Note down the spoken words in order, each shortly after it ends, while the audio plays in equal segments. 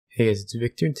Hey guys, it's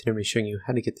Victor, and today I'm going to be showing you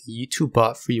how to get the YouTube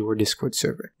bot for your Discord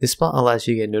server. This bot allows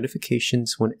you to get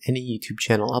notifications when any YouTube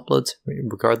channel uploads,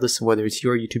 regardless of whether it's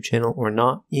your YouTube channel or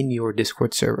not, in your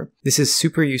Discord server. This is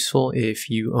super useful if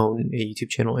you own a YouTube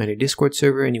channel and a Discord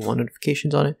server and you want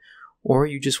notifications on it, or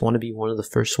you just want to be one of the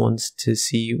first ones to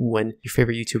see when your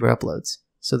favorite YouTuber uploads.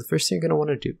 So the first thing you're going to want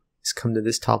to do is come to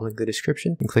this top link in the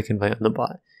description and click invite on the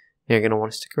bot. You're going to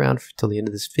want to stick around till the end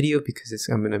of this video because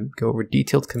I'm going to go over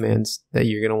detailed commands that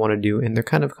you're going to want to do, and they're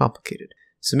kind of complicated.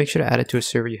 So make sure to add it to a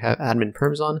server you have admin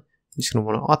perms on. You're just going to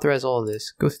want to authorize all of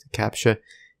this, go through the Captcha,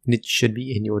 and it should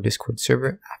be in your Discord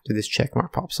server after this check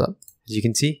mark pops up. As you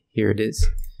can see, here it is.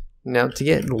 Now to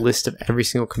get a list of every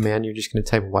single command, you're just going to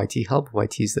type YT help.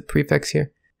 YT is the prefix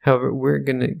here. However, we're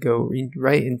going to go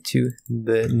right into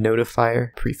the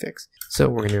notifier prefix. So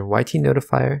we're going to YT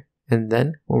notifier. And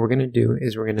then what we're going to do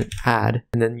is we're going to add,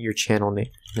 and then your channel name.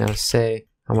 Now say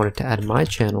I wanted to add my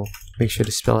channel, make sure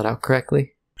to spell it out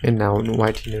correctly. And now in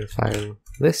YT notifier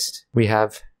list, we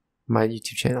have my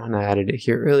YouTube channel, and I added it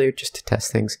here earlier just to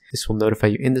test things. This will notify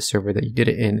you in the server that you did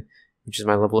it in, which is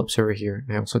my level up server here.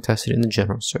 I also tested it in the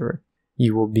general server.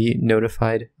 You will be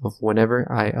notified of whenever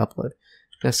I upload.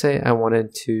 Now say I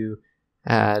wanted to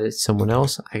add someone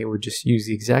else, I would just use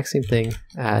the exact same thing,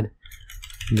 add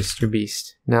Mr.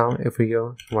 Beast. Now if we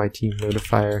go YT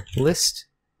notifier list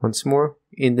once more,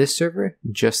 in this server,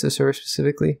 just this server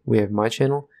specifically, we have my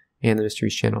channel and the Mr.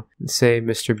 Beast channel. Say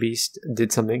Mr. Beast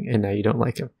did something and now you don't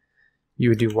like him. You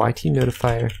would do YT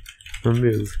notifier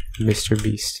remove Mr.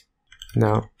 Beast.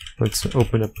 Now let's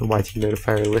open up the YT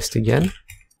notifier list again,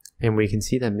 and we can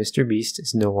see that Mr. Beast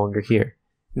is no longer here.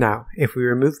 Now if we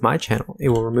remove my channel, it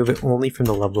will remove it only from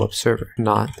the level up server,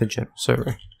 not the general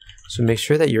server. So make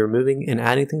sure that you're removing and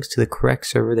adding things to the correct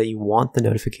server that you want the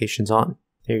notifications on.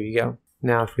 There you go.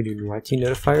 Now if we do YT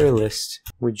notifier list,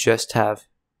 we just have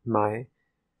my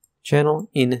channel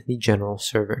in the general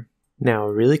server. Now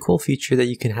a really cool feature that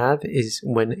you can have is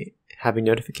when having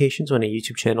notifications when a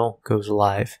YouTube channel goes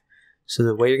live. So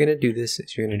the way you're going to do this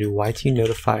is you're going to do YT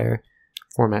notifier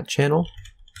format channel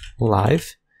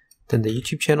live, then the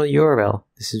YouTube channel URL.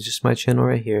 This is just my channel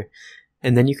right here.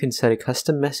 And then you can set a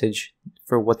custom message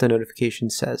for what the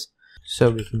notification says. So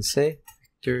we can say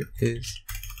Victor is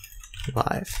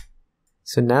live.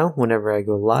 So now whenever I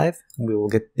go live, we will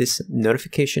get this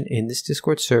notification in this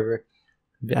Discord server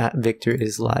that Victor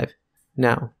is live.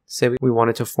 Now, say we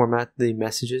wanted to format the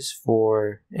messages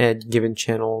for a given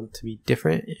channel to be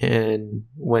different, and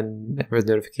whenever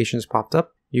the notifications popped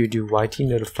up, you do YT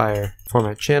notifier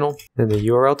format channel, then the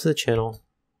URL to the channel,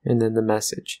 and then the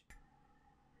message.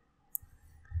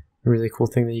 A really cool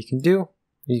thing that you can do,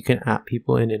 you can add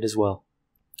people in it as well.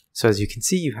 So as you can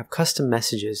see, you have custom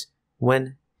messages.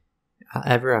 Whenever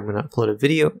I'm going to upload a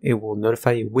video, it will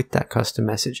notify you with that custom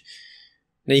message.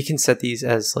 Now you can set these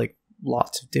as like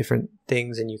lots of different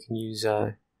things, and you can use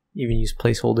even use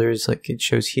placeholders like it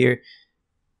shows here.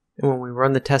 And when we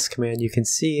run the test command, you can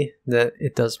see that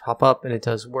it does pop up and it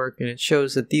does work, and it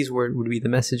shows that these would be the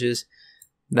messages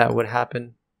that would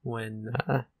happen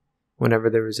whenever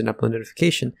there was an upload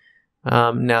notification.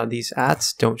 Now these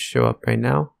ads don't show up right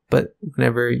now, but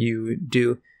whenever you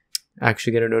do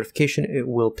actually get a notification, it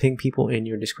will ping people in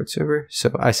your Discord server.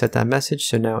 So I set that message,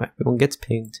 so now everyone gets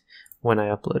pinged when I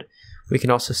upload. We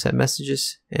can also set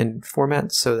messages and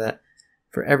formats so that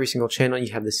for every single channel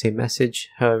you have the same message.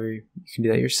 However, you can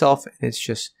do that yourself, and it's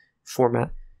just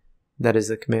format. That is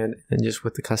the command, and just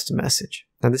with the custom message.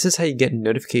 Now this is how you get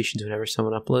notifications whenever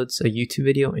someone uploads a YouTube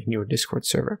video in your Discord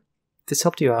server. If this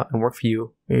helped you out and worked for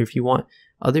you, or if you want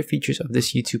other features of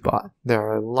this YouTube bot, there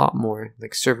are a lot more,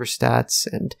 like server stats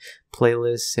and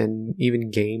playlists and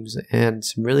even games and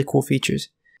some really cool features.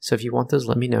 So if you want those,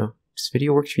 let me know. If this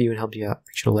video works for you and helped you out,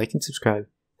 make sure to like and subscribe.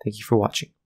 Thank you for watching.